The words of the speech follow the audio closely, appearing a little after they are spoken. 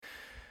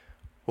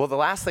Well, the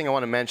last thing I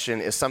want to mention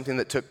is something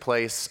that took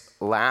place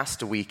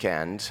last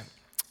weekend,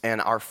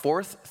 and our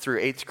 4th through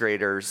 8th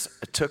graders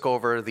took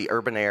over the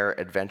Urban Air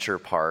Adventure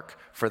Park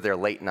for their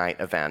late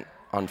night event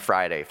on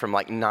Friday from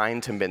like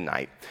 9 to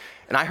midnight.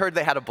 And I heard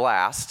they had a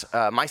blast.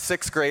 My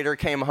 6th grader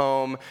came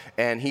home,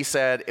 and he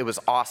said it was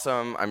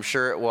awesome. I'm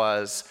sure it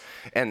was.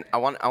 And I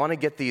want to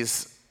get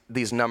these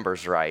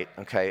numbers right,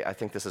 okay? I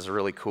think this is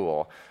really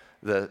cool.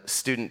 The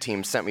student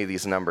team sent me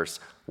these numbers.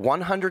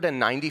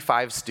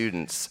 195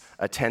 students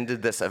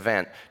attended this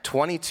event,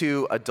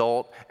 22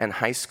 adult and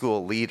high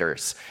school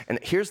leaders. And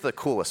here's the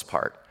coolest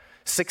part.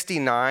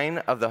 69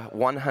 of the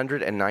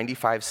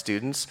 195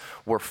 students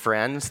were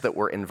friends that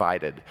were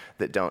invited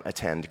that don't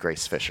attend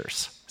Grace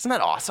Fisher's. Isn't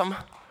that awesome?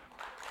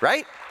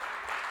 Right?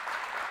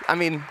 I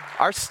mean,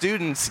 our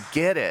students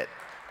get it.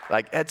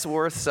 Like, it's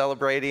worth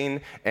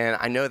celebrating, and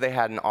I know they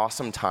had an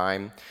awesome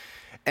time.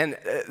 And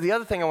the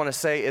other thing I want to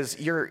say is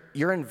you're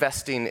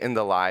investing in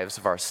the lives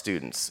of our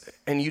students.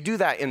 And you do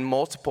that in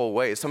multiple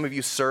ways. Some of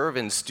you serve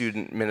in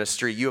student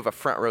ministry. You have a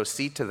front row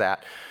seat to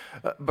that.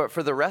 But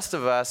for the rest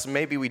of us,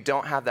 maybe we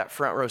don't have that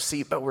front row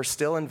seat, but we're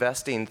still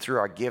investing through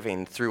our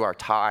giving, through our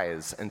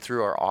tithes, and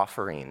through our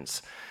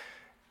offerings.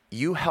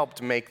 You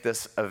helped make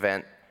this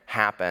event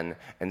happen,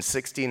 and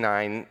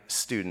 69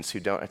 students who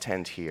don't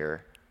attend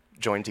here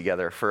joined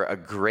together for a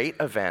great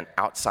event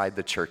outside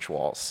the church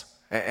walls.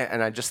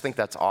 And I just think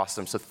that's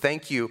awesome. So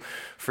thank you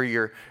for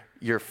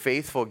your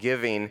faithful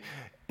giving.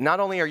 Not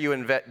only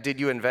did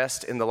you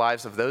invest in the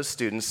lives of those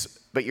students,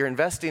 but you're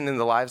investing in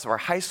the lives of our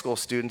high school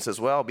students as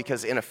well,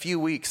 because in a few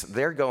weeks,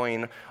 they're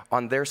going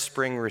on their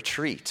spring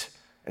retreat.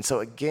 And so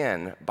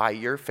again, by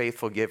your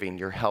faithful giving,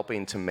 you're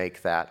helping to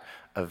make that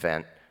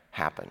event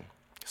happen.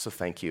 So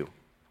thank you.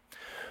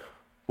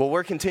 Well,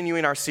 we're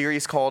continuing our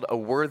series called A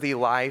Worthy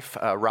Life.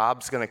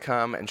 Rob's going to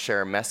come and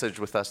share a message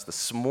with us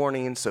this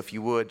morning. So if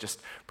you would,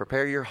 just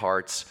prepare your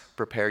hearts,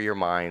 prepare your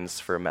minds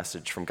for a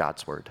message from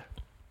God's Word.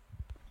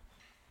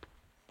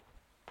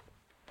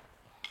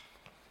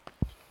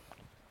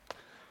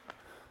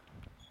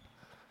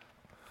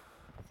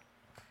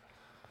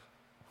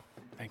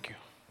 Thank you.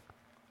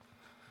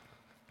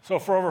 So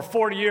for over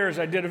 40 years,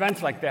 I did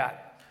events like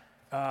that.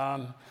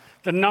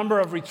 The number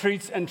of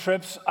retreats and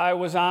trips I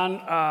was on,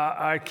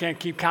 I can't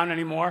keep count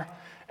anymore.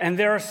 And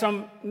there are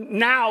some,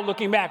 now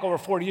looking back over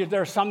 40 years,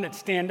 there are some that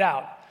stand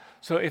out.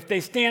 So if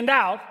they stand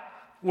out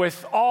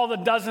with all the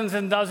dozens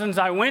and dozens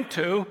I went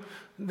to,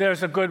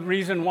 there's a good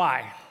reason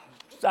why.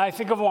 I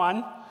think of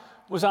one,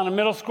 was on a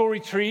middle school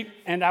retreat,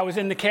 and I was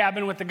in the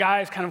cabin with the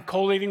guys, kind of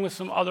co-leading with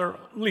some other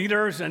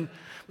leaders, and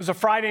it was a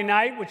Friday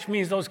night, which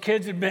means those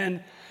kids had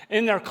been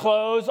in their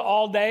clothes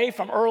all day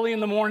from early in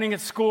the morning at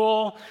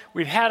school.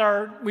 We'd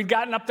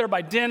gotten up there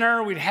by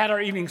dinner. We'd had our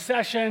evening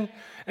session.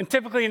 And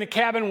typically in the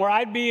cabin where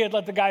I'd be, I'd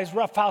let the guys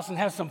roughhouse and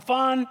have some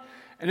fun.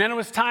 And then it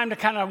was time to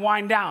kind of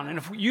wind down. And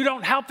if you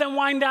don't help them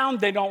wind down,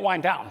 they don't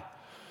wind down.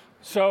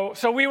 So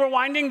we were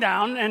winding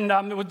down, and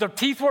their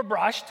teeth were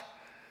brushed.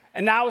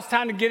 And now it was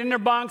time to get in their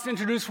bunks,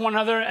 introduce one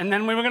another, and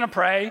then we were going to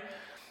pray.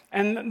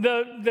 And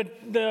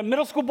the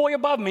middle school boy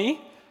above me,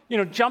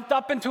 jumped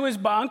up into his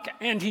bunk,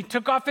 and he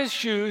took off his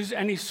shoes,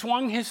 and he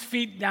swung his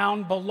feet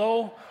down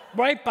below,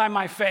 right by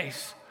my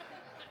face.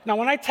 Now,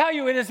 when I tell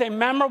you it is a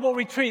memorable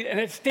retreat, and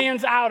it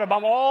stands out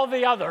above all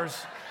the others,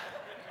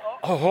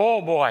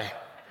 oh boy.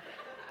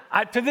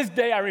 To this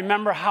day, I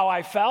remember how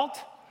I felt.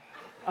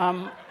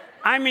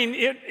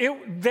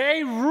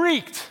 They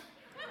reeked.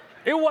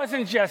 It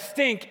wasn't just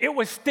stink, it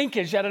was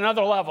stinkage at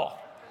another level.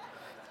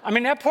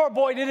 That poor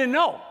boy didn't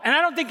know, and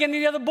I don't think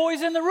any of the other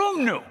boys in the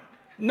room knew.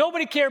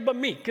 Nobody cared but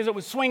me, because it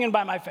was swinging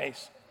by my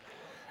face.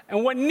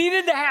 And what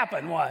needed to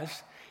happen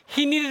was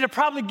he needed to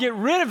probably get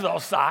rid of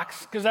those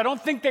socks, because I don't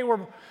think they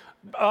were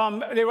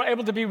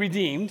able to be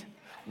redeemed,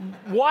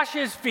 wash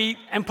his feet,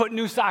 and put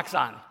new socks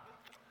on.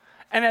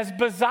 And as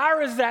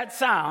bizarre as that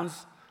sounds,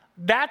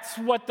 that's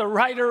what the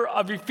writer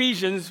of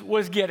Ephesians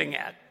was getting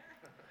at.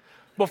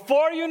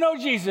 Before you know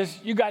Jesus,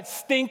 you got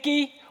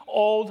stinky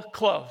old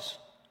clothes.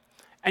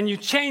 And you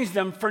change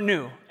them for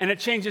new. And it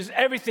changes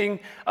everything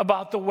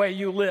about the way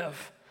you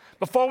live.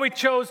 Before we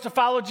chose to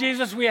follow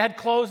Jesus, we had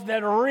clothes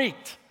that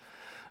reeked.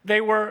 They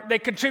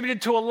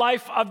contributed to a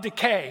life of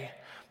decay.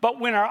 But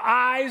when our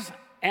eyes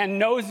and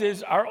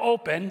noses are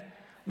open,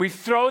 we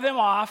throw them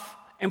off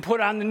and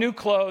put on the new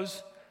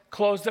clothes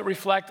that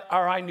reflect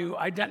our new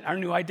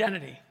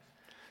identity.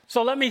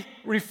 So let me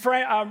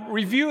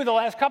review the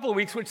last couple of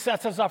weeks, which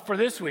sets us up for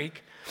this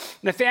week.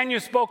 Nathaniel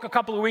spoke a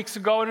couple of weeks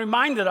ago and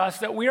reminded us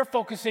that we are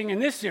focusing in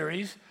this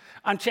series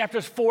on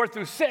chapters 4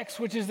 through 6,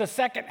 which is the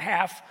second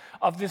half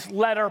of this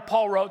letter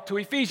Paul wrote to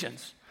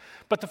Ephesians.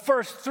 But the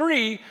first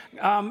three,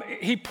 Paul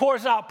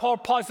pours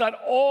out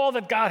all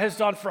that God has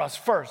done for us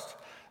first.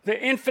 The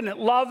infinite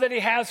love that he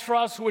has for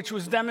us, which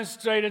was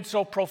demonstrated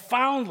so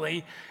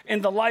profoundly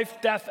in the life,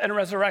 death, and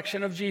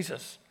resurrection of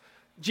Jesus.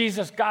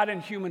 Jesus, God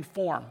in human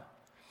form.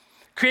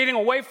 Creating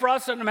a way for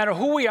us that no matter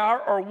who we are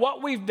or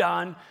what we've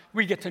done,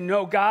 we get to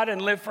know God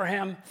and live for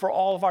him for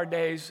all of our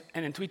days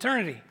and into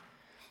eternity,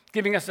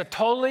 giving us a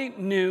totally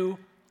new,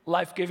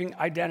 life-giving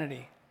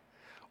identity.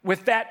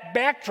 With that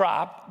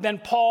backdrop, then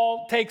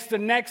Paul takes the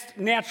next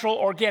natural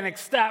organic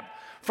step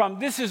from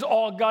this is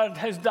all God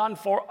has done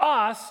for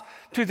us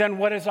to then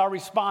what is our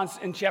response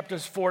in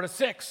chapters 4 to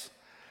 6.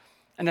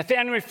 And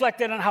Nathaniel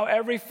reflected on how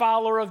every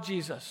follower of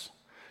Jesus,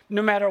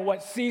 no matter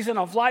what season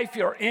of life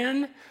you're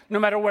in, no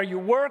matter where you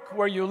work,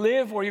 where you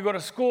live, where you go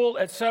to school,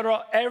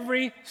 etc.,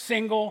 every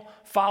single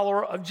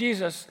follower of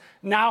Jesus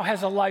now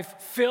has a life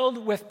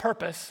filled with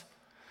purpose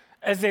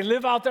as they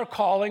live out their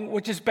calling,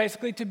 which is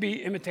basically to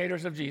be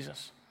imitators of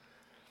Jesus.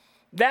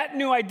 That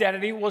new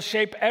identity will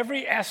shape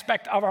every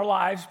aspect of our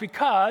lives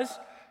because,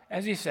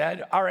 as he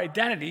said, our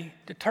identity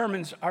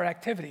determines our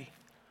activity.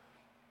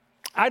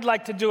 I'd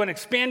like to do an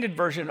expanded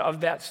version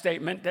of that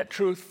statement, that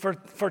truth,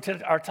 for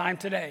our time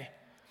today.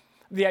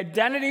 The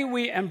identity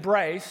we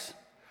embrace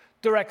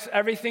directs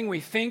everything we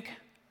think,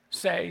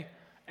 say,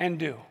 and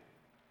do.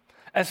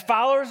 As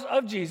followers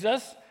of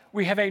Jesus,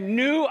 we have a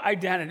new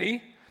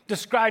identity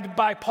described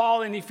by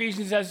Paul in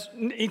Ephesians as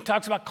he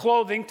talks about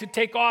clothing, to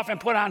take off and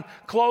put on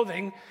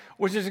clothing,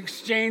 which is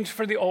exchanged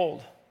for the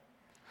old.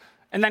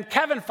 And then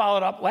Kevin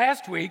followed up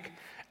last week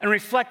and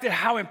reflected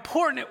how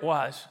important it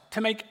was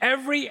to make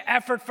every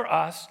effort for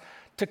us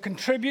to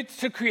contribute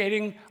to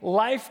creating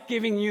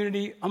life-giving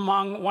unity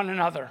among one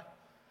another.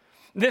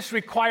 This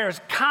requires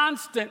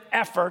constant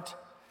effort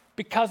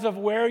because of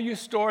where you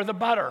store the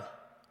butter.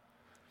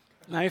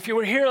 Now, if you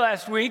were here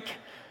last week,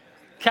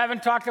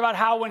 Kevin talked about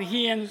how when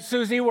he and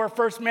Susie were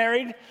first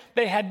married,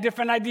 they had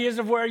different ideas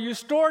of where you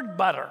stored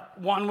butter.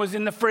 One was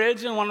in the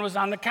fridge and one was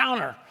on the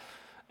counter.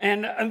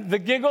 And the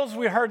giggles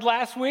we heard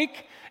last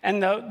week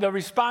and the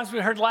response we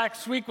heard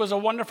last week was a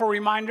wonderful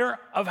reminder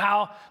of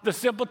how the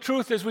simple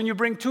truth is when you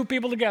bring two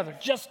people together,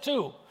 just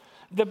two,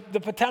 the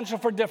potential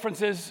for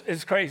differences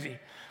is crazy.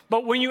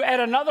 But when you add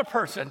another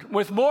person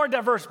with more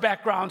diverse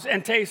backgrounds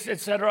and tastes,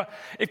 etc.,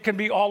 it can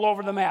be all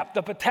over the map.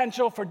 The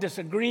potential for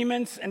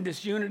disagreements and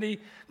disunity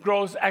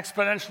grows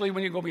exponentially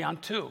when you go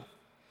beyond two.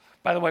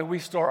 By the way, we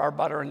store our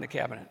butter in the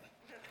cabinet.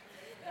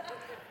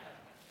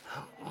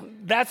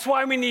 That's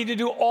why we need to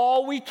do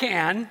all we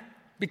can,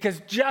 because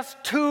just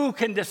two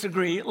can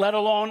disagree, let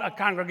alone a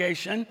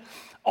congregation,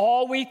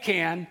 all we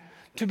can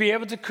to be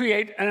able to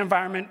create an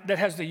environment that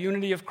has the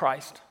unity of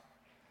Christ,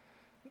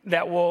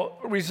 that will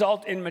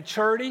result in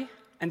maturity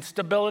and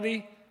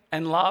stability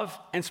and love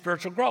and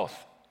spiritual growth.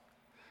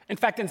 In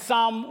fact, in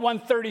Psalm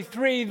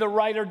 133, the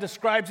writer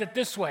describes it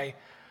this way: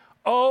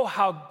 "Oh,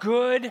 how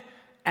good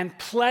and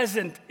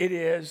pleasant it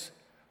is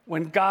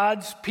when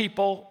God's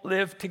people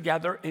live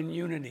together in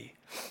unity."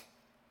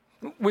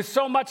 With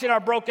so much in our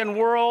broken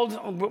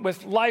world,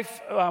 with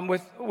life,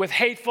 with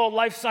hateful,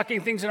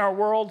 life-sucking things in our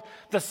world,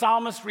 the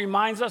psalmist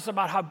reminds us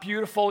about how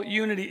beautiful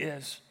unity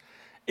is.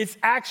 It's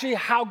actually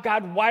how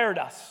God wired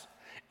us.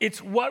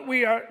 It's what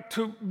we are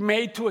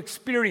made to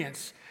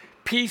experience,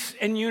 peace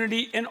and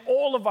unity in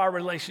all of our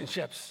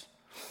relationships.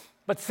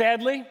 But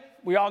sadly,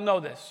 we all know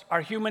this.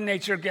 Our human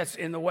nature gets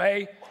in the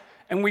way,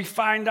 and we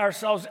find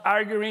ourselves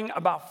arguing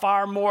about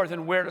far more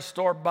than where to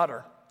store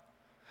butter.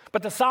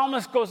 But the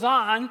psalmist goes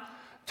on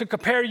to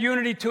compare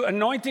unity to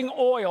anointing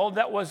oil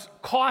that was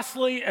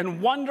costly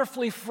and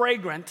wonderfully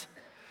fragrant,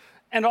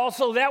 and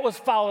also that was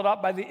followed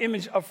up by the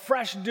image of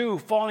fresh dew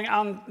falling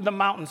on the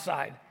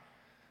mountainside.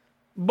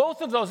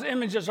 Both of those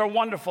images are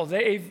wonderful.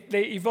 They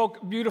evoke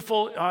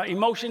beautiful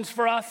emotions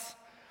for us.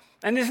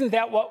 And isn't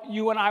that what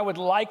you and I would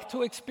like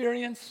to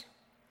experience?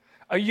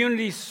 A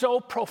unity so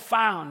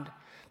profound,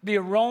 the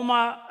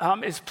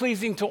aroma is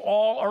pleasing to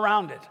all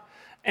around it,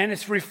 and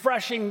it's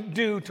refreshing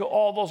dew to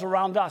all those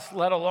around us,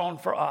 let alone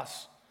for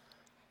us.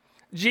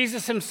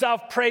 Jesus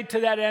himself prayed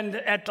to that end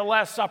at the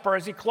Last Supper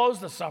as he closed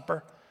the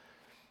supper.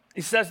 He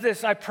says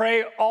this: "I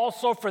pray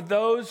also for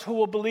those who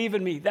will believe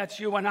in me," that's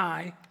you and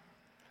I,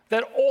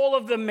 "that all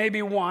of them may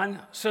be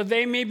one, so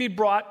they may be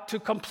brought to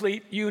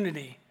complete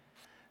unity.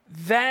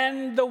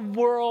 Then the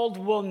world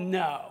will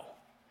know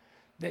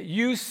that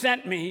you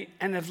sent me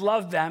and have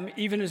loved them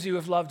even as you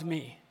have loved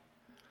me."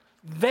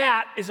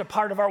 That is a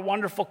part of our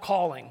wonderful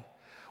calling,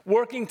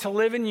 working to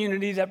live in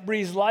unity that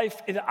breathes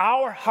life into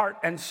our heart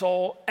and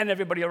soul and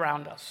everybody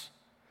around us.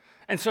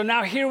 And so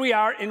now here we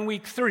are in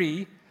week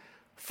 3,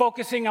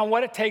 focusing on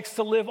what it takes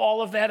to live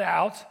all of that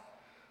out,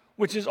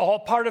 which is all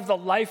part of the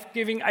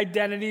life-giving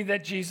identity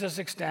that Jesus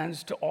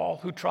extends to all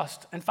who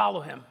trust and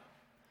follow him.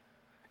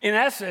 In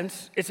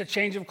essence, it's a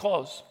change of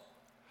clothes,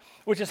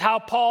 which is how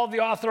Paul, the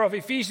author of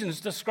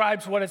Ephesians,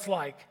 describes what it's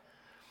like.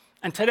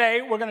 And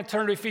today, we're going to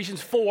turn to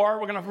Ephesians 4.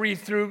 We're going to read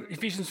through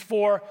Ephesians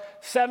 4,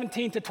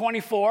 17 to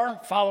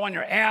 24. Follow on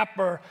your app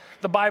or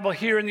the Bible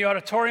here in the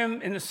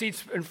auditorium. In the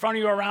seats in front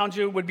of you, around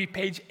you, would be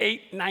page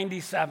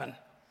 897.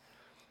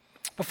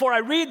 Before I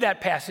read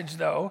that passage,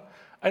 though,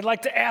 I'd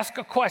like to ask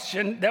a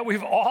question that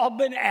we've all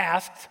been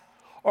asked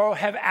or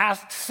have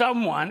asked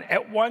someone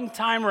at one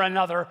time or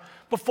another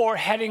before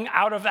heading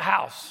out of the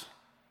house.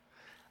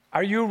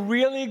 Are you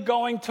really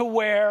going to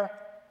wear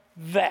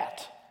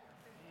that?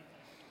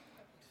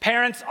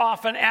 Parents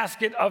often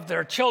ask it of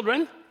their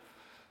children.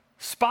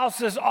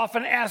 Spouses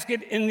often ask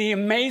it in the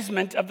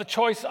amazement of the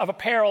choice of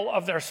apparel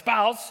of their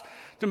spouse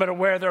no matter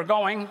where they're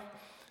going.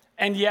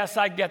 And yes,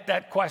 I get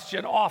that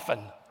question often,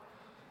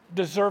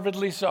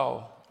 deservedly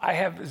so. I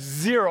have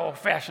zero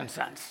fashion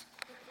sense.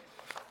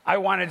 I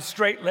wanted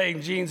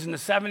straight-leg jeans in the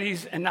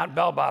 70s and not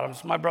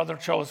bell-bottoms. My brother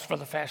chose for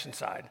the fashion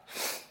side.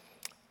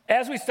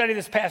 As we study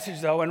this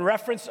passage, though, and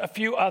reference a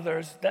few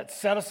others that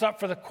set us up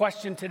for the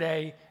question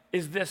today,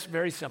 is this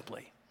very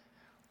simply: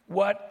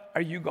 what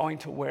are you going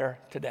to wear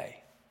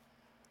today?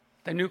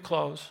 The new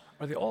clothes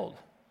or the old?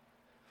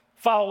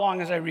 Follow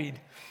along as I read.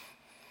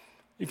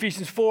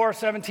 Ephesians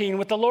 4:17,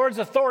 with the Lord's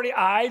authority,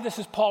 I, this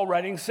is Paul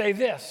writing, say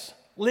this: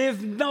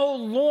 live no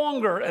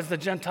longer as the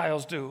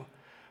Gentiles do,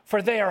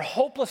 for they are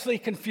hopelessly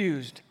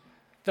confused.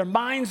 Their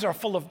minds are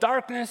full of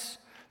darkness.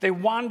 They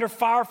wander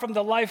far from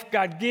the life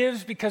God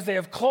gives because they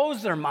have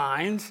closed their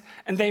minds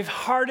and they've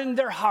hardened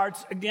their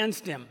hearts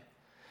against him.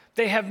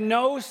 They have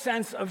no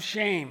sense of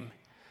shame.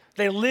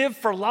 They live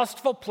for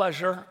lustful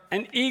pleasure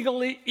and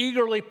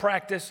eagerly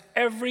practice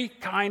every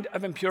kind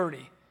of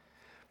impurity.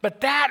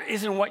 But that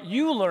isn't what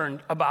you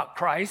learned about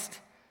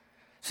Christ.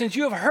 Since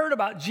you have heard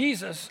about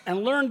Jesus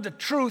and learned the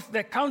truth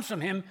that comes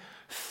from him,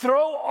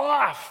 throw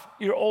off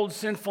your old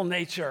sinful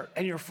nature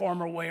and your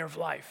former way of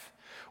life,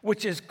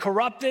 which is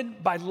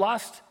corrupted by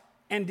lust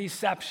and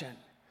deception.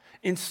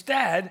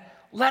 Instead,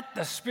 let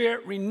the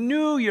Spirit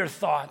renew your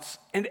thoughts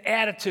and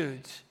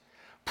attitudes.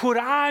 Put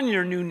on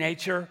your new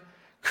nature,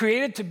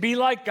 created to be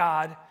like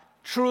God,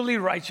 truly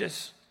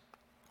righteous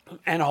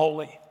and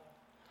holy.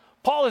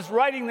 Paul is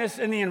writing this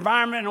in the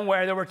environment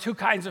where there were two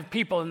kinds of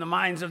people in the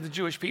minds of the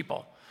Jewish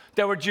people.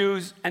 There were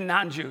Jews and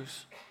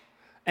non-Jews.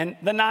 And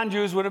the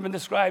non-Jews would have been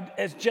described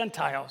as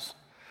Gentiles.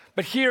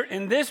 But here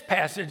in this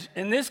passage,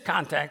 in this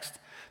context,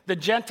 the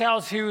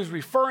Gentiles he was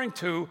referring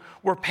to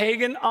were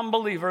pagan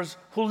unbelievers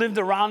who lived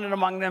around and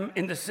among them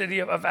in the city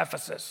of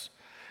Ephesus.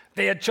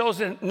 They had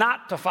chosen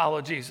not to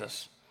follow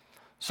Jesus.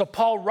 So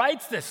Paul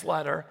writes this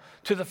letter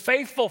to the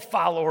faithful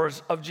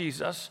followers of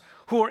Jesus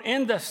who were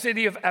in the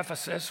city of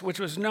Ephesus, which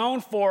was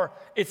known for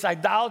its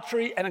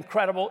idolatry and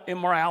incredible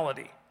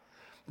immorality.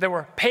 There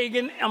were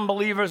pagan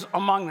unbelievers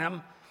among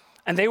them,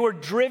 and they were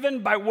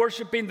driven by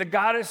worshiping the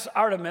goddess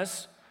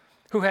Artemis,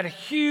 who had a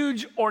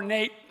huge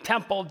ornate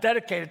temple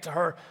dedicated to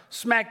her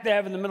smack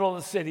dab in the middle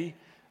of the city,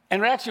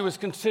 and actually was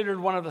considered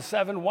one of the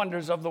 7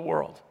 wonders of the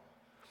world.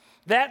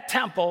 That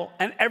temple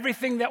and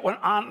everything that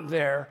went on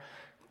there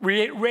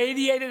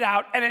radiated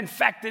out and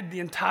infected the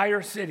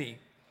entire city.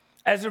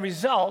 As a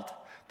result,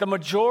 the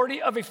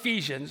majority of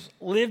Ephesians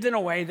lived in a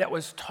way that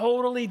was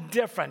totally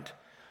different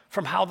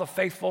from how the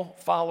faithful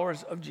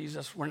followers of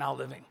Jesus were now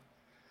living.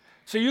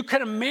 So you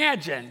can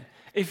imagine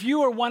if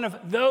you were one of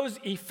those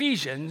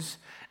Ephesians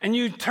and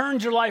you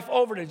turned your life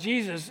over to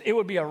Jesus, it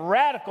would be a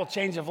radical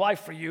change of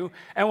life for you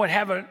and would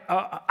have an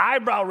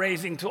eyebrow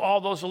raising to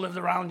all those who lived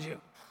around you.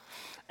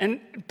 And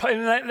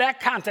in that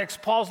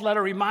context, Paul's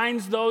letter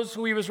reminds those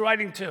who he was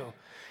writing to.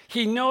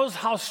 He knows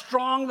how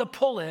strong the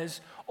pull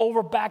is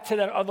over back to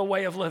that other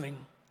way of living.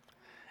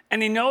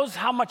 And he knows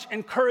how much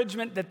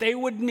encouragement that they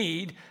would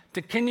need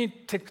to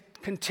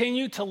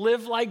continue to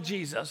live like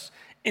Jesus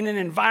in an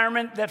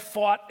environment that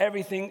fought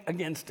everything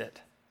against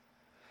it.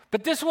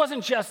 But this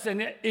wasn't just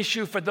an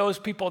issue for those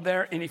people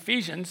there in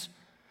Ephesians.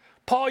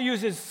 Paul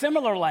uses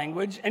similar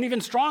language, and even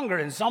stronger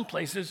in some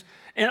places,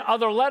 in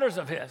other letters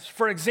of his.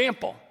 For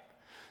example,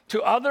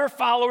 to other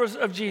followers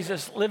of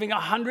Jesus living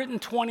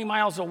 120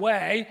 miles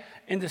away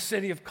in the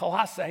city of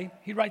Colossae,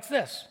 he writes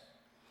this: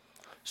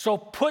 so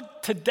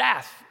put to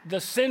death the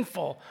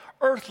sinful,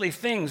 earthly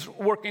things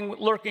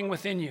lurking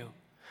within you.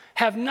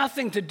 Have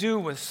nothing to do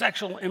with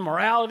sexual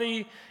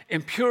immorality,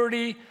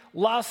 impurity,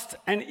 lust,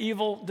 and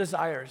evil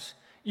desires.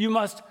 You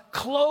must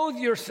clothe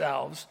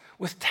yourselves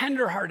with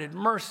tender-hearted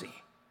mercy,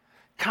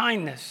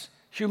 kindness,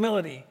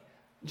 humility,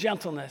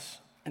 gentleness,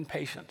 and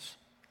patience.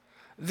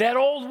 That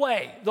old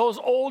way, those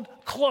old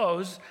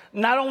clothes,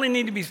 not only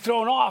need to be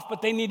thrown off,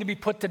 but they need to be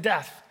put to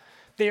death.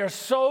 They are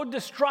so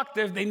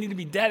destructive, they need to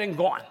be dead and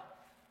gone.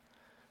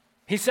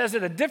 He says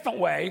it a different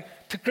way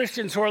to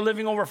Christians who are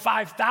living over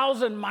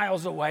 5,000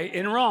 miles away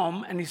in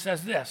Rome, and he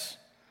says this: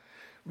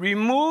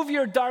 remove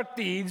your dark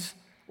deeds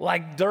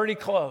like dirty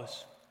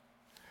clothes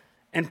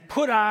and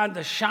put on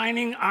the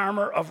shining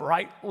armor of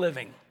right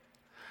living.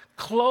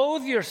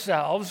 Clothe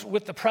yourselves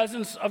with the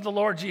presence of the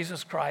Lord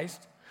Jesus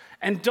Christ,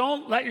 and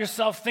don't let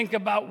yourself think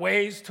about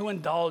ways to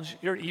indulge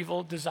your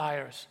evil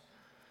desires.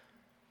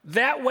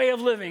 That way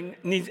of living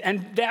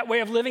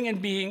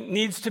and being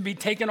needs to be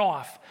taken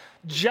off,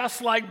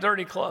 just like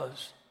dirty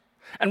clothes,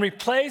 and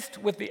replaced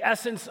with the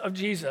essence of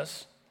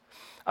Jesus,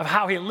 of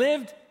how he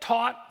lived,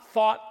 taught,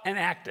 thought, and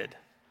acted.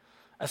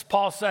 As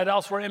Paul said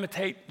elsewhere,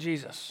 imitate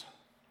Jesus.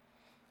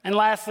 And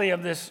lastly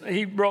of this,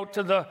 he wrote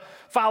to the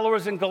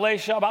followers in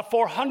Galatia about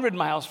 400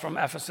 miles from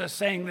Ephesus,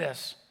 saying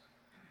this: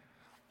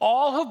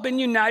 all who've been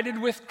united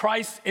with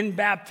Christ in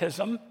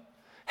baptism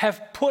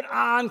have put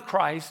on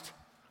Christ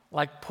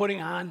like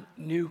putting on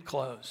new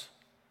clothes.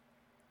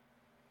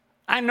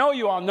 I know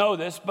you all know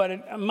this, but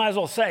I might as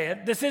well say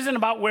it. This isn't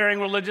about wearing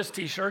religious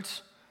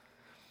t-shirts,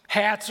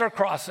 hats, or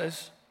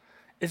crosses.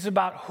 It's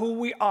about who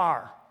we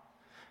are,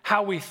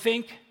 how we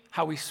think,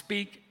 how we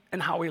speak,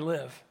 and how we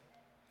live.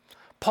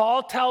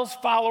 Paul tells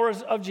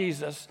followers of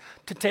Jesus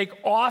to take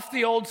off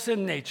the old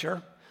sin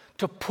nature,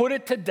 to put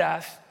it to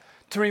death,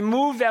 to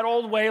remove that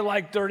old way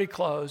like dirty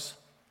clothes,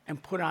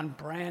 and put on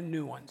brand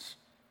new ones.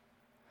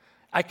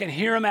 I can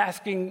hear him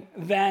asking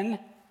then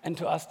and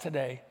to us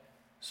today,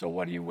 so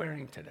what are you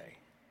wearing today?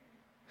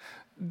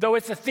 Though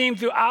it's a theme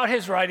throughout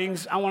his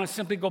writings, I want to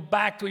simply go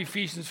back to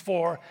Ephesians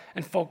 4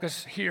 and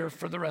focus here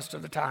for the rest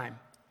of the time.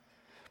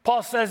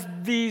 Paul says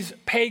these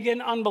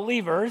pagan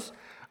unbelievers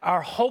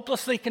are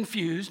hopelessly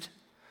confused,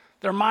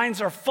 their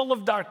minds are full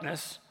of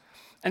darkness,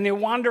 and they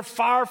wander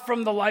far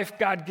from the life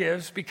God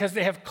gives because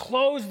they have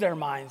closed their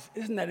minds.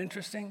 Isn't that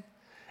interesting?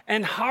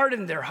 And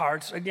hardened their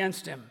hearts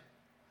against him.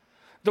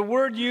 The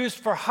word used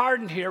for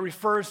hardened here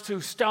refers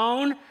to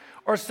stone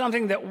or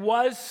something that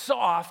was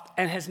soft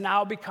and has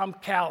now become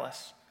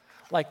callous,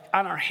 like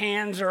on our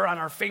hands or on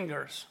our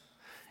fingers.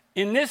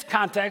 In this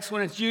context,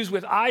 when it's used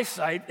with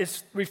eyesight,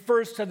 it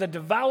refers to the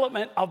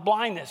development of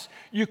blindness.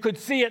 You could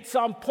see at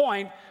some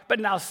point, but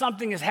now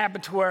something has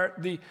happened to where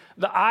the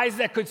eyes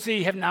that could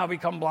see have now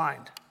become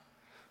blind.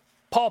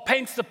 Paul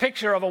paints the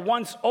picture of a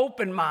once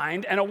open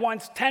mind and a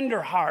once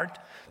tender heart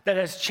that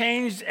has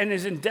changed and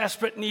is in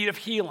desperate need of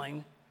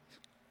healing.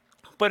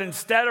 But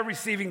instead of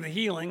receiving the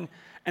healing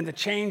and the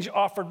change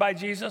offered by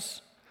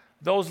Jesus,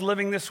 those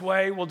living this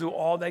way will do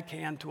all they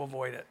can to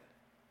avoid it.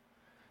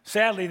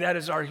 Sadly, that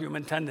is our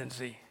human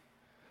tendency.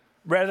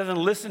 Rather than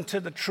listen to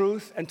the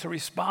truth and to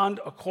respond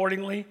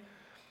accordingly,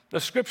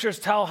 the scriptures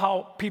tell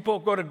how people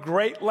go to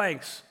great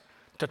lengths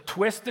to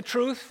twist the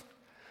truth,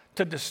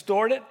 to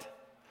distort it,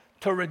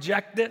 to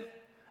reject it,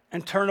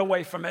 and turn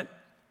away from it,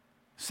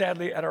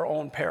 sadly, at our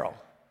own peril.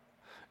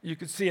 You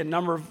can see a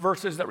number of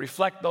verses that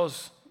reflect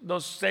those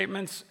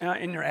statements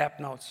in your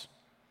app notes.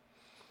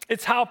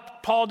 It's how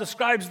Paul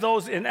describes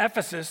those in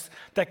Ephesus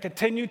that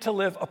continue to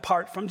live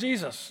apart from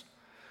Jesus,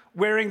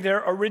 wearing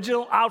their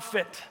original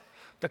outfit,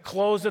 the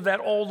clothes of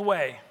that old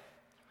way.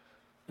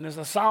 And as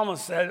the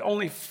psalmist said,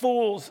 only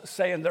fools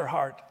say in their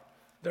heart,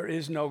 there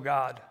is no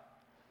God.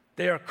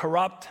 They are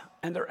corrupt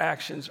and their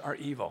actions are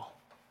evil.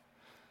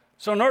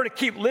 So in order to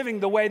keep living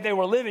the way they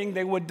were living,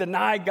 they would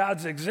deny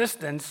God's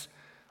existence,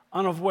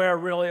 unaware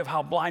really of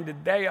how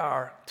blinded they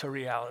are to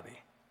reality.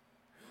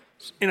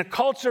 In a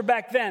culture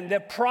back then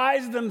that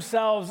prized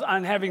themselves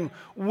on having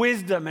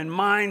wisdom and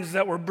minds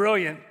that were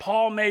brilliant,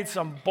 Paul made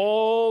some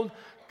bold,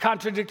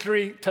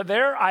 contradictory to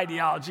their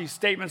ideology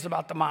statements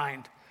about the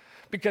mind,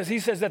 because he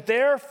says that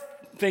their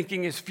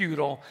thinking is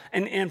futile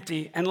and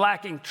empty and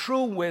lacking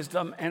true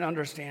wisdom and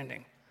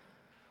understanding.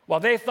 While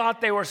they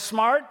thought they were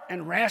smart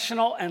and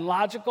rational and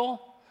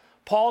logical,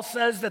 Paul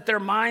says that their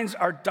minds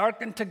are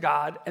darkened to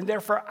God and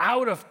therefore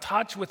out of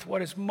touch with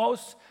what is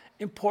most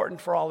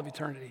important for all of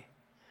eternity.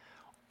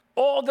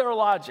 All their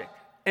logic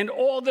and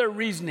all their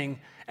reasoning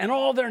and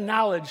all their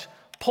knowledge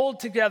pulled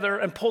together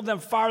and pulled them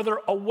farther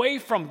away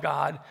from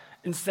God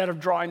instead of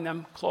drawing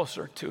them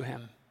closer to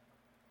him.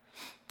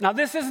 Now,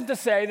 this isn't to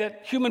say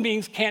that human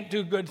beings can't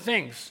do good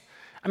things.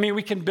 I mean,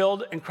 we can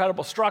build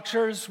incredible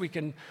structures, we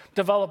can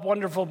develop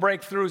wonderful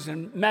breakthroughs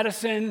in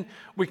medicine,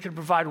 we can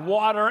provide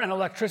water and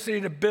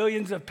electricity to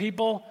billions of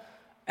people,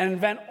 and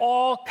invent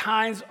all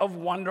kinds of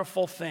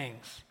wonderful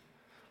things.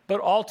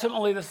 But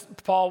ultimately,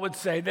 Paul would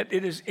say that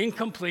it is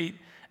incomplete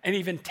and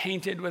even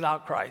tainted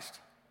without Christ.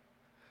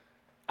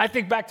 I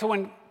think back to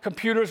when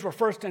computers were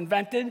first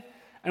invented,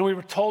 and we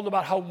were told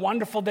about how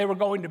wonderful they were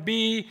going to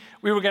be.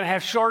 We were going to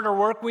have shorter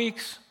work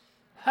weeks,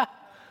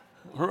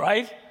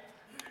 right?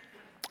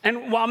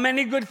 And while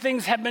many good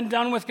things have been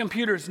done with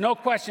computers, no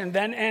question,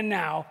 then and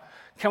now,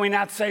 can we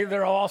not say there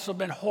have also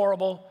been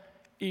horrible,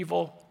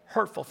 evil,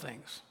 hurtful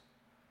things?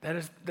 That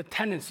is the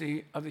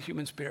tendency of the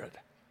human spirit.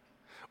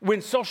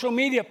 When social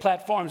media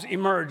platforms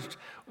emerged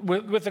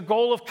with the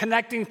goal of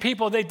connecting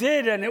people, they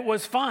did, and it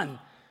was fun.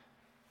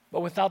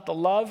 But without the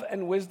love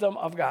and wisdom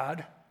of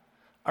God,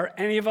 are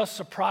any of us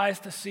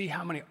surprised to see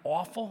how many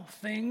awful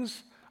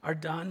things are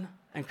done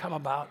and come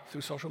about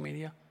through social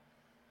media?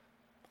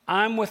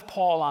 I'm with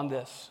Paul on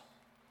this.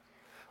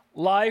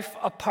 Life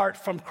apart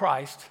from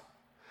Christ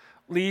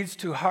leads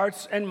to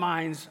hearts and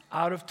minds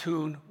out of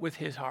tune with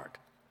his heart,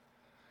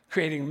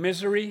 creating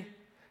misery,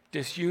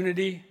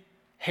 disunity,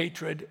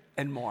 hatred,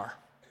 and more.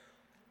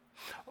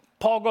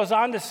 Paul goes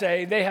on to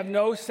say they have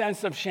no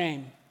sense of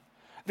shame.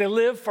 They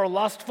live for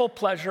lustful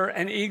pleasure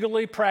and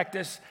eagerly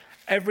practice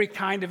every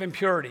kind of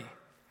impurity.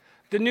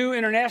 The New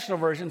International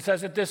Version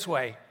says it this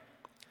way: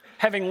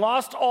 having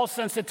lost all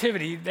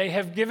sensitivity, they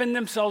have given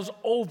themselves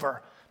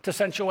over to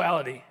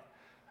sensuality,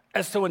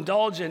 as to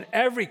indulge in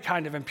every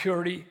kind of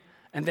impurity,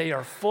 and they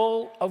are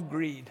full of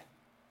greed.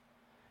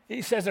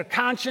 He says their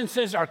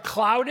consciences are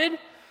clouded,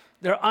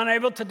 they're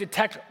unable to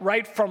detect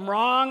right from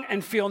wrong,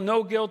 and feel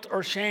no guilt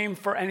or shame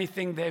for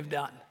anything they've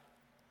done.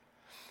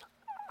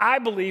 I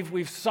believe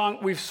we've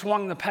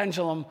swung the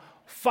pendulum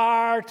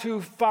far too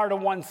far to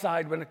one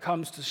side when it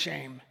comes to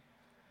shame.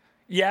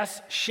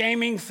 Yes,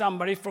 shaming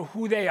somebody for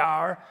who they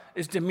are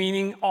is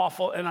demeaning,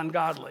 awful, and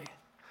ungodly.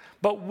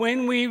 But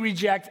when we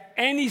reject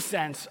any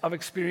sense of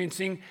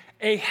experiencing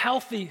a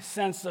healthy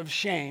sense of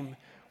shame,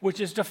 which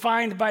is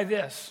defined by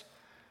this,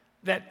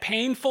 that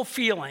painful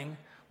feeling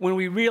when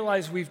we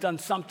realize we've done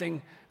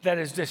something that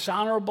is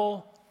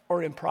dishonorable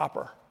or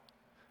improper.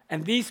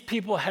 And these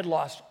people had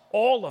lost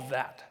all of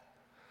that.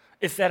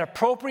 It's that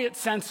appropriate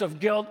sense of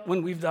guilt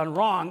when we've done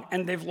wrong,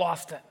 and they've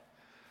lost it.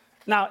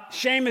 Now,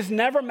 shame is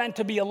never meant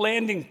to be a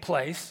landing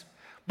place,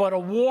 but a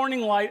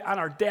warning light on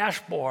our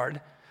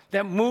dashboard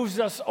that moves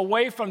us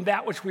away from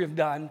that which we have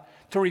done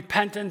to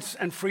repentance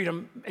and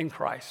freedom in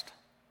Christ.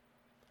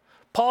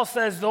 Paul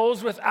says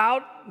those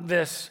without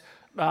this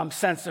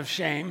sense of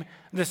shame,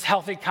 this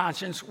healthy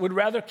conscience, would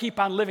rather keep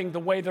on living the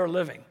way they're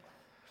living.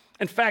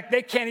 In fact,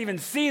 they can't even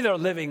see they're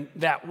living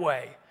that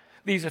way.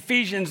 These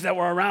Ephesians that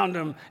were around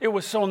them, it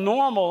was so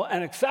normal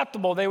and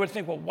acceptable, they would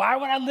think, well, why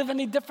would I live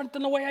any different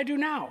than the way I do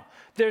now?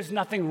 There's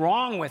nothing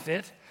wrong with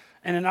it.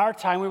 And in our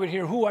time, we would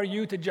hear, who are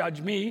you to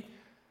judge me?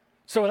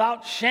 So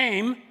without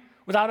shame,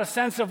 without a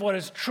sense of what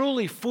is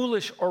truly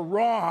foolish or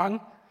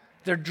wrong,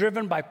 they're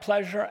driven by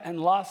pleasure and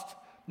lust,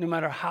 no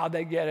matter how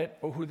they get it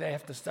or who they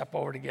have to step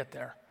over to get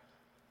there.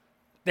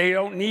 They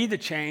don't need to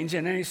change,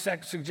 and any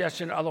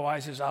suggestion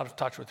otherwise is out of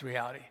touch with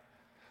reality.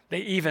 They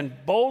even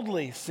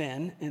boldly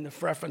sin, in the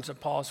reference that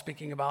Paul is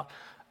speaking about,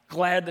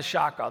 glad to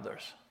shock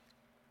others.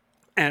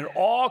 And it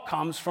all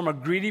comes from a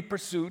greedy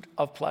pursuit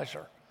of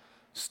pleasure,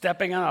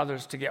 stepping on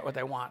others to get what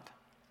they want.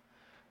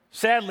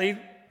 Sadly,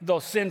 though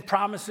sin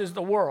promises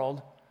the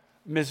world,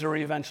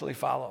 misery eventually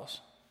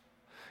follows.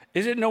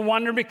 Is it no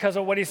wonder, because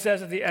of what he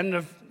says at the end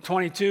of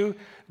 22,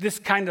 this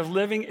kind of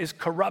living is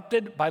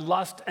corrupted by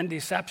lust and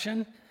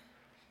deception?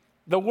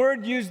 The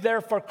word used there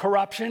for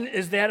corruption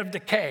is that of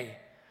decay,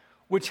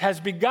 which has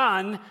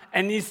begun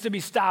and needs to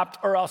be stopped,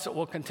 or else it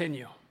will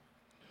continue.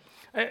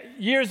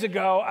 Years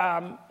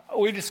ago,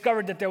 we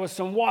discovered that there was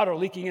some water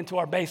leaking into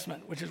our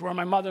basement, which is where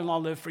my mother-in-law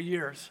lived for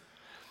years.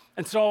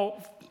 And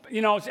so,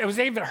 it was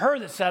even her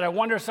that said, I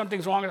wonder if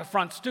something's wrong with the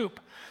front stoop.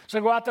 So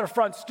I go out to the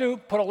front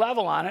stoop, put a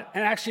level on it,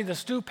 and actually the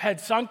stoop had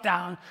sunk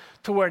down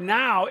to where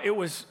now it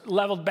was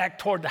leveled back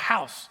toward the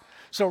house.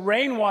 So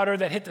rainwater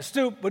that hit the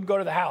stoop would go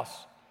to the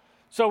house.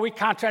 So we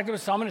contracted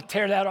with someone to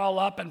tear that all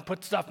up and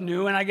put stuff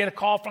new, and I get a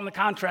call from the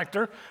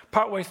contractor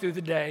partway through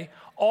the day.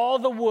 All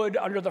the wood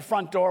under the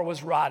front door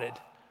was rotted.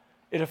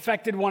 It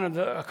affected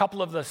a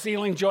couple of the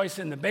ceiling joists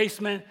in the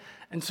basement,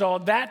 and so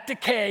that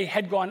decay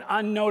had gone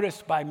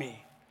unnoticed by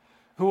me.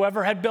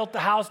 Whoever had built the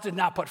house did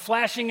not put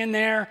flashing in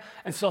there,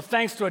 and so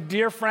thanks to a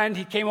dear friend,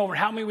 he came over and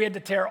helped me. We had to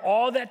tear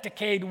all that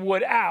decayed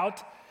wood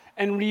out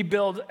and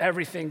rebuild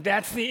everything.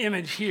 That's the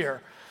image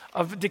here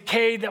of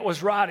decay that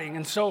was rotting.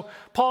 And so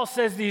Paul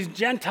says these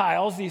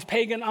Gentiles, these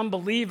pagan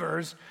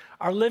unbelievers,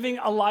 are living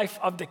a life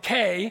of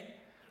decay,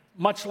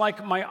 much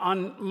like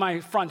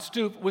my front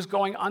stoop was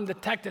going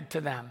undetected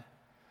to them.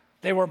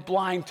 They were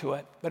blind to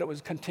it, but it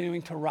was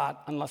continuing to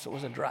rot unless it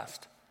was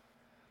addressed.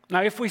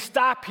 Now, if we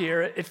stop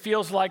here, it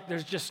feels like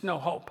there's just no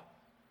hope.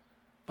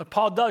 But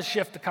Paul does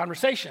shift the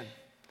conversation.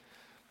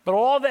 But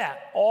all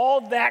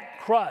that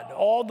crud,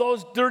 all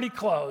those dirty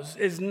clothes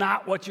is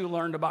not what you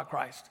learned about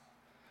Christ.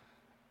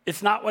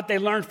 It's not what they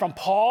learned from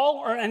Paul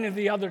or any of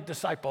the other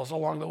disciples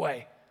along the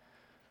way.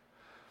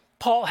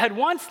 Paul had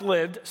once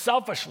lived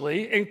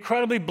selfishly,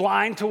 incredibly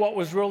blind to what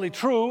was really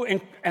true,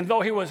 and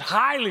though he was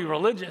highly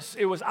religious,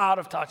 it was out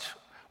of touch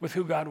with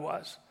who God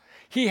was.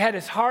 He had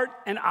his heart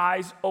and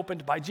eyes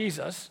opened by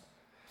Jesus,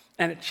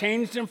 and it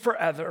changed him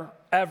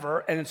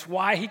forever, and it's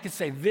why he could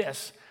say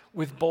this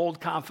with bold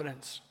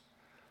confidence.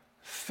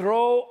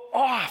 Throw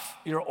off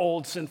your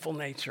old sinful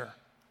nature.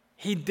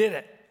 He did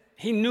it.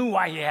 He knew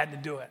why he had to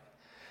do it.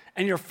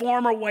 And your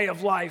former way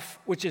of life,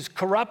 which is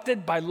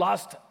corrupted by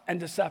lust and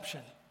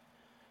deception.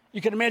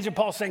 You can imagine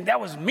Paul saying,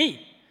 that was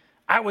me.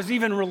 I was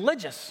even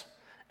religious.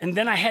 And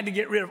then I had to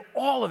get rid of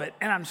all of it.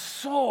 And I'm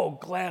so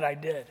glad I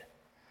did.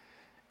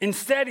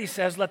 Instead, he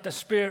says, let the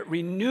Spirit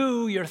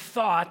renew your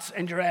thoughts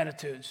and your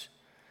attitudes.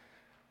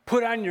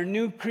 Put on your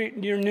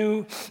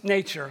new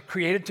nature,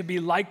 created to be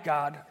like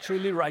God,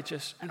 truly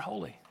righteous and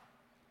holy.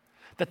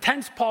 The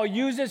tense Paul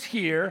uses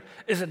here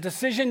is a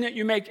decision that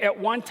you make at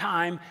one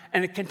time,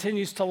 and it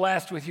continues to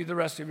last with you the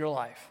rest of your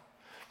life.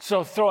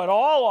 So throw it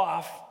all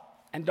off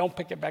and don't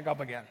pick it back up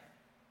again.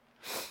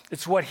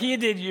 It's what he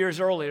did years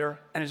earlier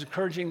and is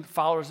encouraging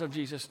followers of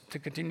Jesus to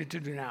continue to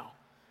do now.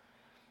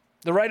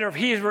 The writer of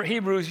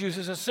Hebrews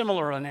uses a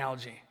similar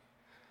analogy.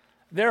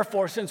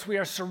 Therefore, since we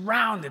are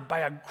surrounded by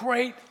a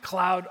great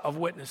cloud of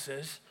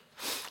witnesses,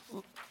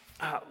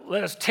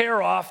 let us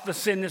tear off the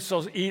sin that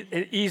so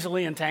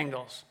easily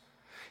entangles.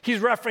 He's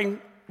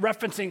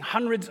referencing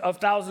hundreds of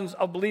thousands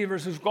of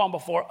believers who've gone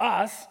before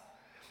us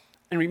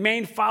and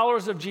remained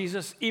followers of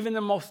Jesus even in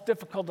the most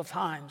difficult of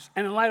times.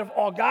 And in light of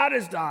all God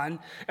has done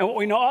and what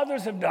we know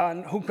others have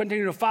done who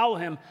continue to follow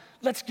him,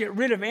 let's get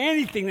rid of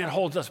anything that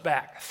holds us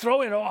back.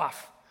 Throw it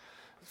off.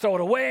 Throw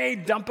it away,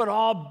 dump it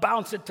all,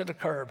 bounce it to the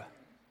curb.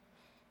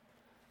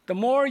 The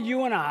more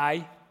you and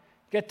I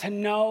get to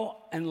know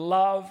and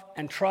love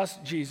and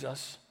trust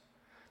Jesus,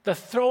 the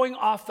throwing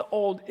off the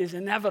old is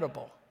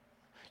inevitable.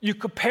 You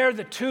compare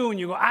the two and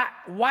you go,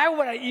 why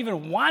would I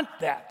even want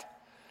that?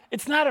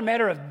 It's not a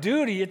matter of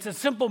duty. It's a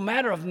simple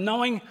matter of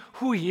knowing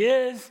who he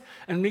is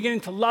and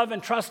beginning to love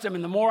and trust him.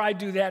 And the more I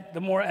do that,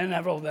 the more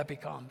inevitable that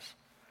becomes.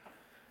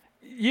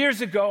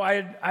 Years ago,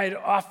 I had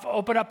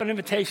opened up an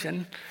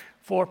invitation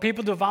for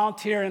people to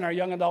volunteer in our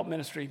young adult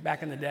ministry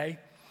back in the day.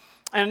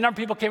 And a number of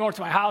people came over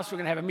to my house. We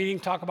were going to have a meeting,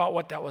 talk about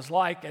what that was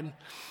like. And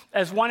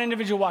as one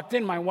individual walked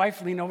in, my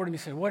wife leaned over to me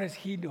and said, "What is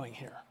he doing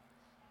here?"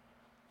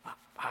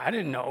 I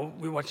didn't know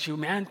what she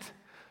meant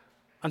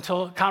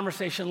until a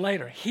conversation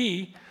later.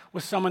 He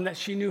was someone that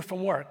she knew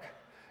from work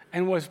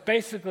and was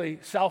basically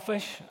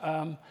selfish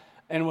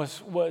and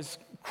was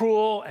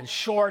cruel and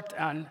short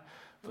and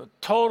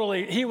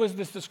totally, he was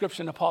this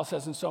description that Paul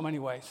says in so many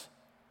ways.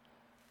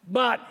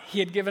 But he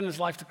had given his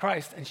life to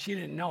Christ and she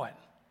didn't know it.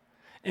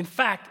 In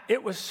fact,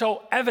 it was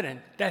so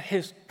evident that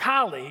his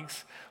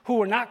colleagues who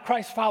were not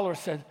Christ followers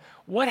said,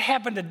 "What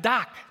happened to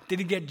Doc? Did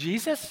he get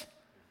Jesus?"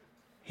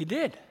 He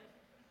did.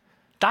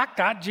 Doc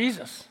got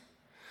Jesus.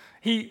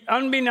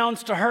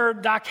 Unbeknownst to her,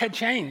 Doc had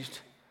changed.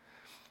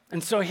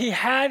 And so he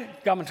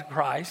had come to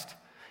Christ.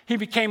 He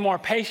became more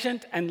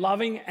patient and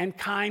loving and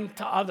kind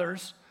to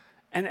others.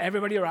 And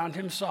everybody around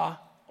him saw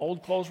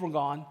old clothes were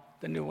gone,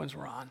 the new ones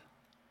were on.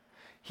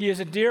 He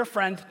is a dear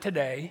friend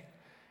today,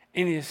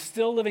 and he is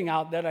still living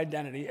out that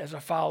identity as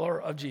a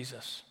follower of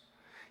Jesus.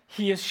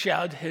 He has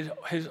shed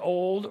his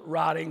old,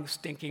 rotting,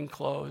 stinking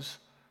clothes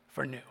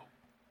for new.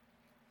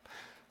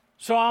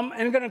 So I'm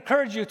going to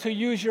encourage you to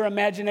use your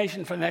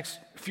imagination for the next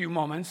few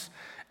moments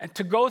and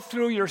to go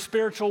through your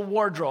spiritual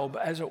wardrobe,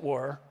 as it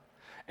were,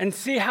 and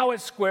see how it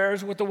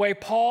squares with the way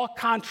Paul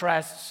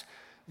contrasts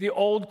the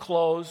old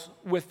clothes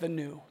with the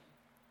new.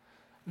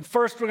 And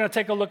first, we're going to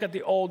take a look at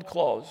the old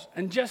clothes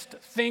and just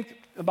think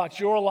about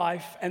your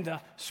life and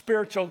the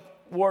spiritual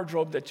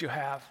wardrobe that you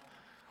have.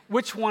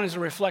 Which one is a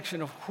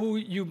reflection of who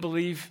you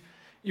believe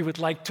you would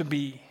like to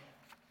be?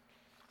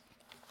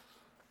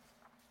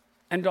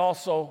 And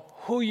also,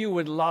 who you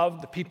would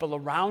love the people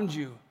around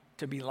you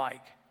to be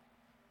like.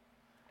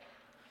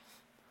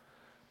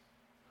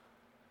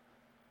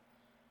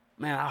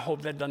 Man, I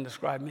hope that doesn't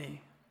describe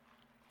me.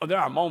 Oh, there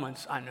are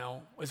moments, I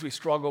know, as we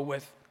struggle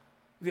with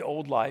the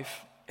old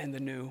life and the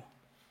new.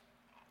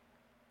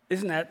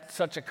 Isn't that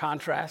such a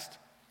contrast?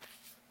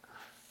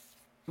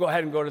 Go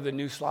ahead and go to the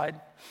new slide.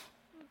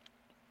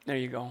 There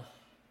you go.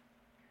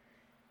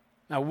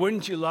 Now,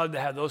 wouldn't you love to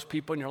have those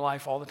people in your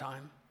life all the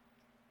time?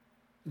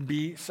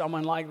 Be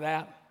someone like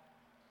that?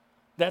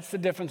 That's the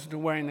difference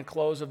between wearing the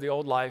clothes of the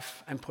old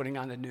life and putting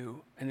on the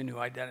new and the new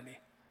identity.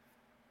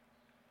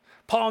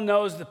 Paul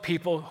knows the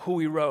people who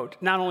he wrote,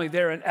 not only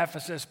there in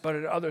Ephesus, but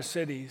in other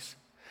cities.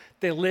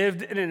 They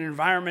lived in an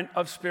environment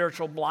of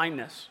spiritual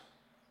blindness.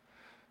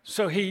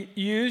 So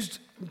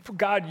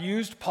God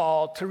used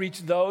Paul to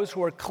reach those who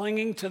were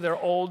clinging to their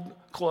old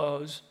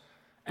clothes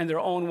and their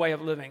own way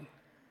of living.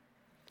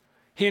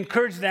 He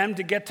encouraged them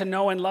to get to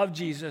know and love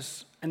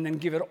Jesus and then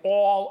give it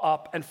all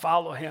up and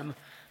follow him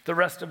the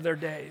rest of their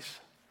days.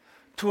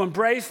 To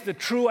embrace the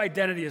true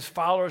identity as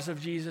followers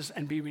of Jesus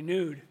and be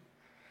renewed.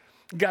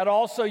 God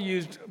also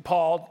used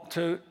Paul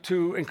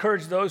to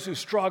encourage those who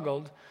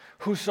struggled,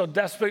 who so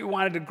desperately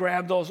wanted to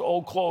grab those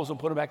old clothes and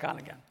put them back on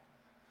again.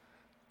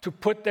 To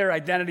put their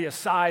identity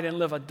aside and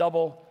live a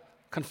double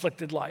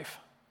conflicted life.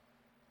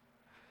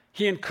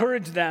 He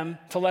encouraged them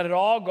to let it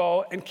all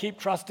go and keep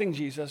trusting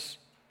Jesus,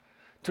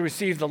 to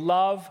receive the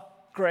love,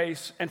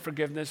 grace, and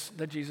forgiveness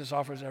that Jesus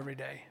offers every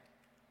day.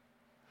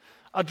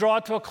 I'll draw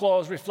it to a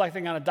close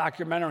reflecting on a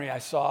documentary I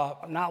saw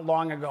not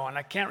long ago, and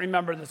I can't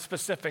remember the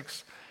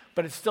specifics,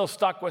 but it still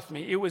stuck with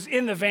me. It was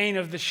in the vein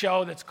of the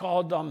show that's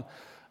called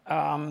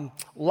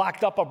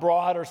Locked Up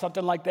Abroad or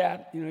something like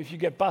that. You know, if you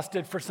get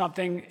busted for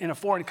something in a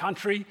foreign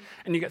country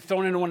and you get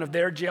thrown into one of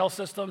their jail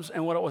systems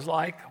and what it was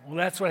like, well,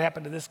 that's what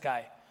happened to this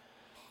guy.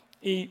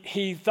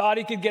 He thought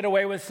he could get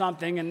away with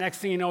something, and next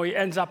thing you know, he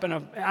ends up and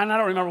I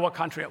don't remember what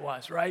country it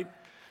was, right?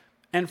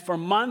 And for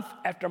month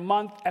after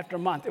month after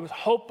month, it was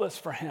hopeless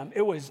for him.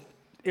 It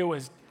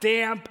was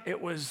damp, it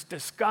was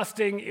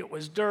disgusting, it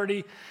was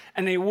dirty,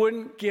 and they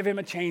wouldn't give him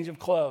a change of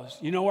clothes.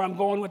 You know where I'm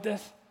going with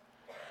this?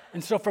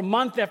 And so for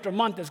month after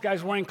month, this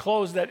guy's wearing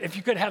clothes that if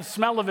you could have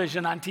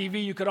smell-o-vision on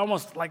TV, you could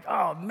almost like,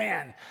 oh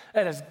man,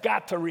 that has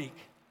got to reek.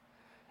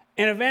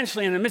 And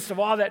eventually, in the midst of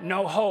all that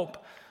no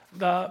hope,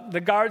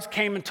 the guards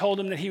came and told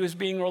him that he was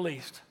being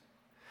released.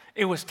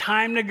 It was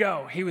time to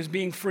go. He was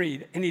being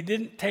freed. And it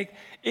didn't take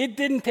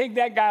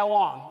that guy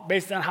long,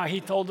 based on how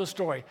he told the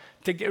story,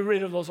 to get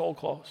rid of those old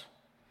clothes.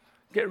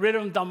 Get rid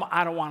of them.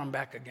 I don't want them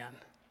back again.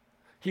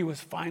 He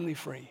was finally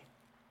free.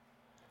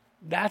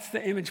 That's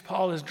the image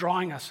Paul is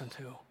drawing us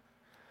into.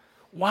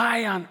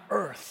 Why on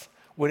earth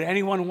would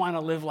anyone want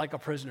to live like a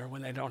prisoner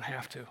when they don't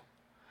have to?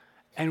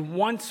 And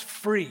once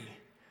free,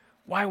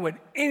 why would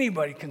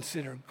anybody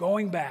consider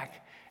going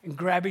back and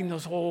grabbing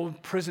those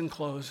old prison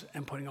clothes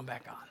and putting them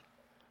back on?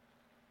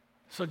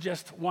 So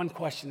just one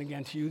question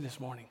again to you this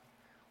morning.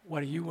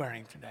 What are you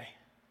wearing today?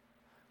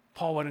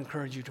 Paul would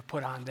encourage you to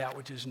put on that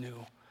which is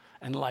new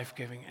and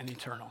life-giving and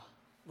eternal.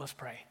 Let's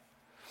pray.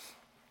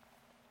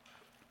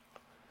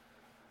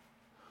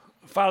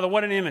 Father,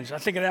 what an image. I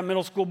think of that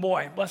middle school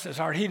boy. Bless his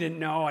heart. He didn't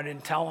know. I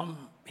didn't tell him.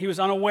 He was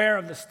unaware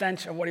of the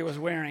stench of what he was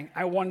wearing.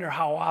 I wonder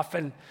how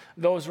often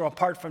those who are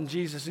apart from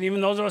Jesus, and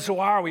even those of us who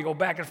are, we go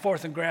back and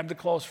forth and grab the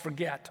clothes,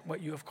 forget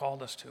what you have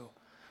called us to,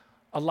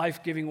 a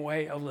life-giving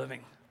way of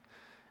living.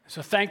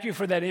 So thank you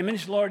for that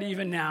image, Lord,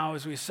 even now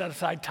as we set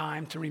aside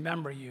time to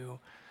remember you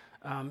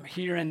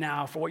here and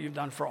now for what you've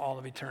done for all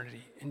of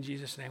eternity. In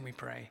Jesus' name we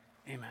pray.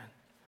 Amen.